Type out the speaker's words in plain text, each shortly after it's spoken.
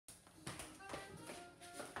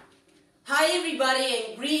Hi everybody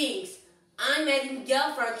and greetings! I'm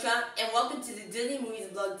Miguel Francia and welcome to the Disney Movies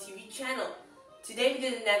Vlog TV channel. Today we're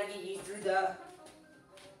going to navigate you through the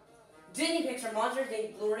Disney Pixar Monsters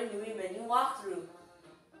Inc. Blu-Ray Movie Menu walkthrough.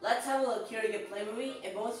 Let's have a look here to get Play Movie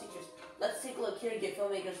and bonus features. Let's take a look here to get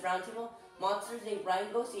Filmmakers Roundtable, Monsters Inc.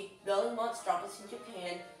 Ryan Gosling, Building Monstropoulos in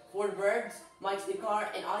Japan, For the Birds, Mike's New Car,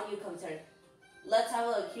 and audio commentary. Let's have a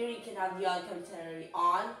look here. You can have the audio commentary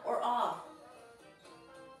on or off.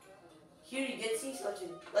 Here you get scene selection.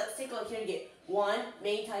 Let's take a look here to get 1.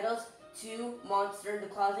 Main titles, 2. Monster in the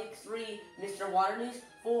Closet, 3. Mr. Water News,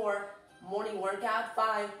 4. Morning Workout,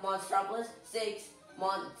 5. Monstropoulos, 6.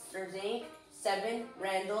 Monsters Inc., 7.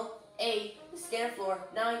 Randall, 8. The Scare Floor,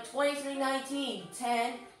 9. 2319,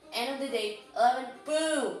 10. End of the Day, 11.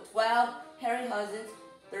 Boo! 12. Harry Husbands,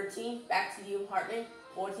 13. Back to the Apartment,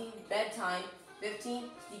 14. Bedtime, 15.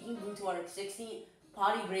 Sneaking Blue to Water, 16.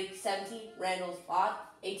 Potty Break, 17. Randall's Plot,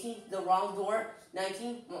 18. The Wrong Door,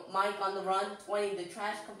 19. Mike on the Run, 20. The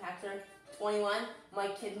Trash Compactor, 21.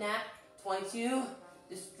 Mike Kidnap, 22.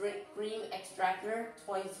 The Scream Extractor,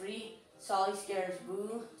 23. Sully Scares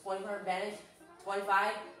Boo, 24. Vanish,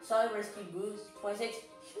 25. Sully Rescue Boo, 26.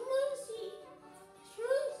 Schmoozy,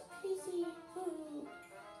 Boo,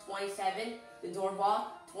 27. The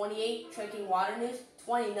Doorbell, 28. Tricking Water News,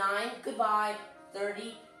 29. Goodbye,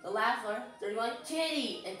 30. The Laughler, 31.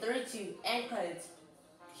 Kitty, and 32. End credits.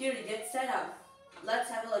 Here to get set up. Let's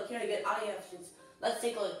have a look here to get audio options. Let's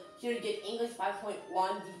take a look here to get English 5.1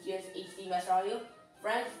 DTS HD Master Audio,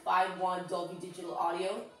 French 5.1 Dolby Digital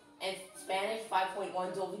Audio, and Spanish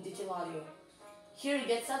 5.1 Dolby Digital Audio. Here to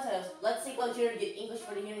get subtitles. Let's take a look here to get English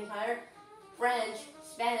for the hearing impaired, French,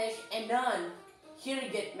 Spanish, and none. Here to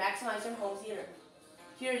get Maximize your home theater.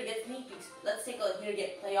 Here to get sneak peeks. Let's take a look here to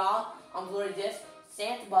get Play All on Blu-ray disc,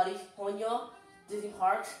 Santa Buddies, Ponyo, Disney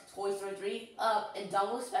Parks, Toy Story 3, Up, and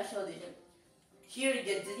Dumbo Special Edition. Here to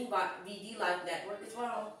get Disney VD Live Network as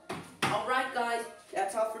well. Alright guys,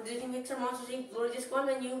 that's all for Disney Pixar Monsters Inc. Blu-ray Disc 1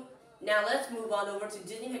 menu. Now let's move on over to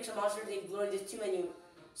Disney Pixar Monsters Inc. Blu-ray Disc 2 menu.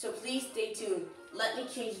 So please stay tuned. Let me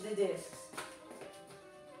change the discs.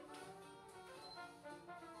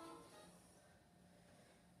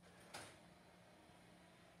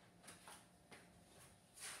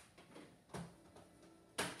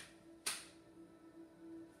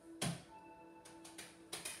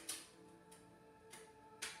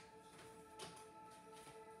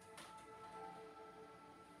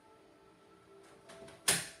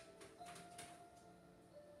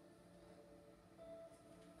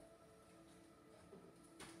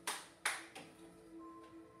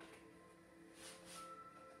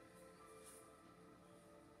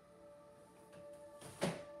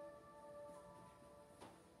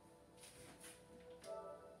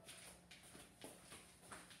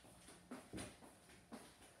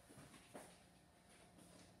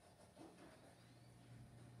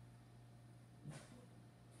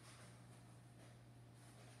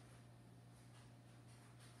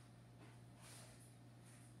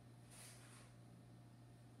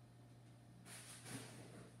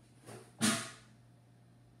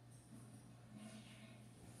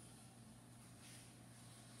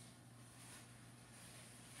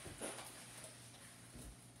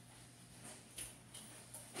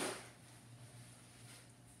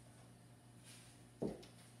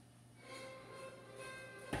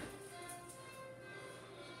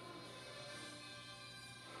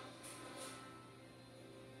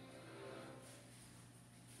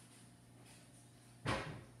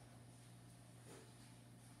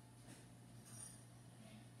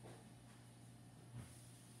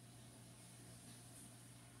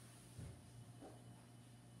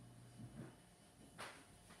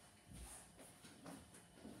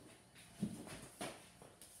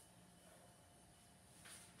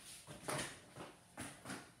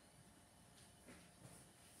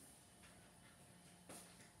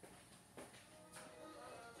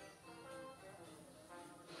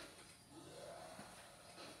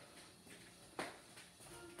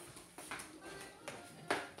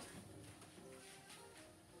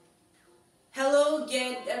 Hello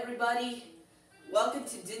again, everybody. Welcome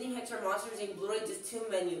to Disney Pixar Monsters Inc. Blu-ray Disc 2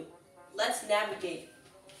 menu. Let's navigate.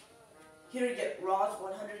 Here to get Raw's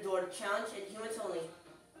 $100 Challenge and Humans Only.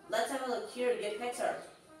 Let's have a look here to get Pixar.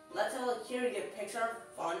 Let's have a look here to get Pixar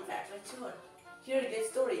Fun Factory Tour. Here to get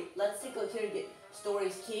Story. Let's take a look here to get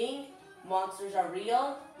Story's King, Monsters Are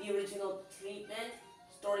Real, The Original Treatment,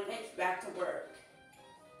 Story Pitch, Back to Work.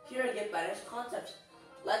 Here to get Banish Concepts.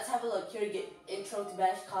 Let's have a look here to get Intro to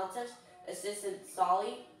Banish Concepts, Assistant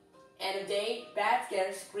Sully, End of Day, Bad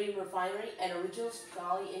Scare, Scream Refinery, and Original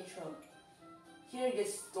Sully Intro. Here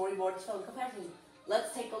is storyboard film comparison.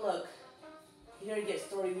 Let's take a look. Here you get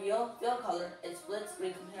story wheel, fill color, and split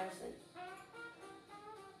screen comparison.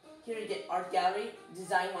 Here you get art gallery,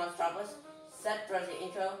 design Monstropolis, set dressing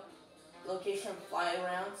intro, location fly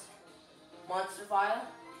arounds, monster file,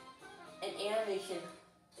 and animation.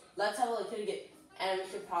 Let's have a look. Here you get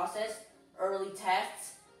animation process, early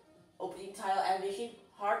tests, opening title animation,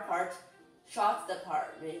 hard parts, shots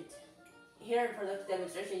department. Here in production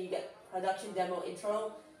demonstration, you get production demo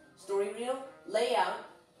intro, story reel, layout,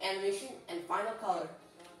 animation, and final color.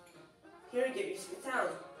 Here you get music and sound.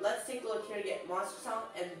 Let's take a look. Here you get monster sound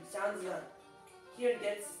and sound design. Here it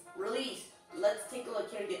gets release. Let's take a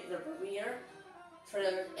look. Here you get the premiere,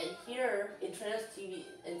 trailer, and here in trailers, TV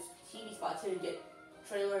and TV spots. Here you get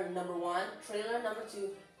trailer number 1, trailer number 2,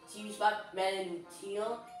 TV spot Man in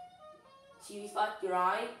Teal, TV spot Your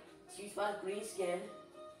Eye, TV spot Green Skin,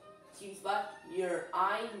 TV spot Your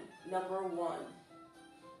Eye number 1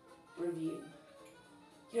 review.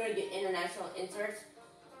 Here you get international inserts,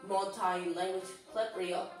 multi-language clip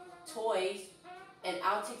reel, toys, and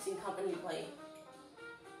outtakes and company play.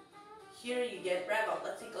 Here you get wrap up.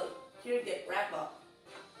 Let's take a look. Here you get wrap up.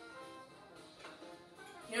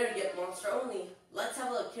 Here you get monster only. Let's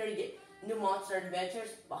have a look. Here you get new monster adventures,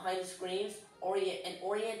 behind the screens, and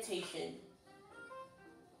orientation.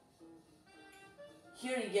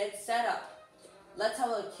 Here you get setup. Let's have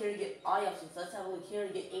a look. Here you get audio options. Let's have a look. Here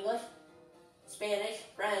you get English, Spanish,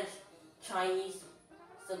 French, Chinese,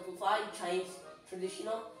 simplified, Chinese,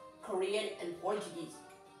 traditional, Korean, and Portuguese.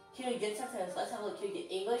 Here you get subtitles. Let's have a look. Here you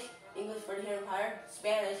get English, English for the here and higher,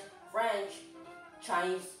 Spanish, French,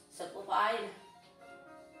 Chinese, simplified,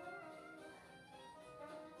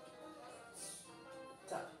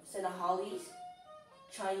 Sinhalese,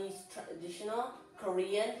 Chinese traditional,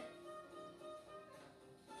 Korean,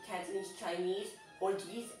 Cantonese, Chinese,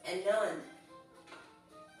 Portuguese, and none.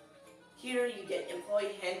 Here you get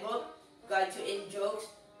employee handbook, guide to in jokes,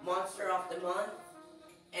 monster of the month,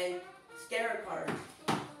 and scare card.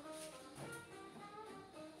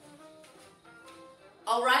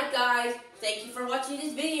 Alright guys, thank you for watching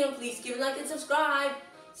this video. Please give a like and subscribe.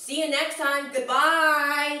 See you next time.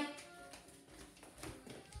 Goodbye.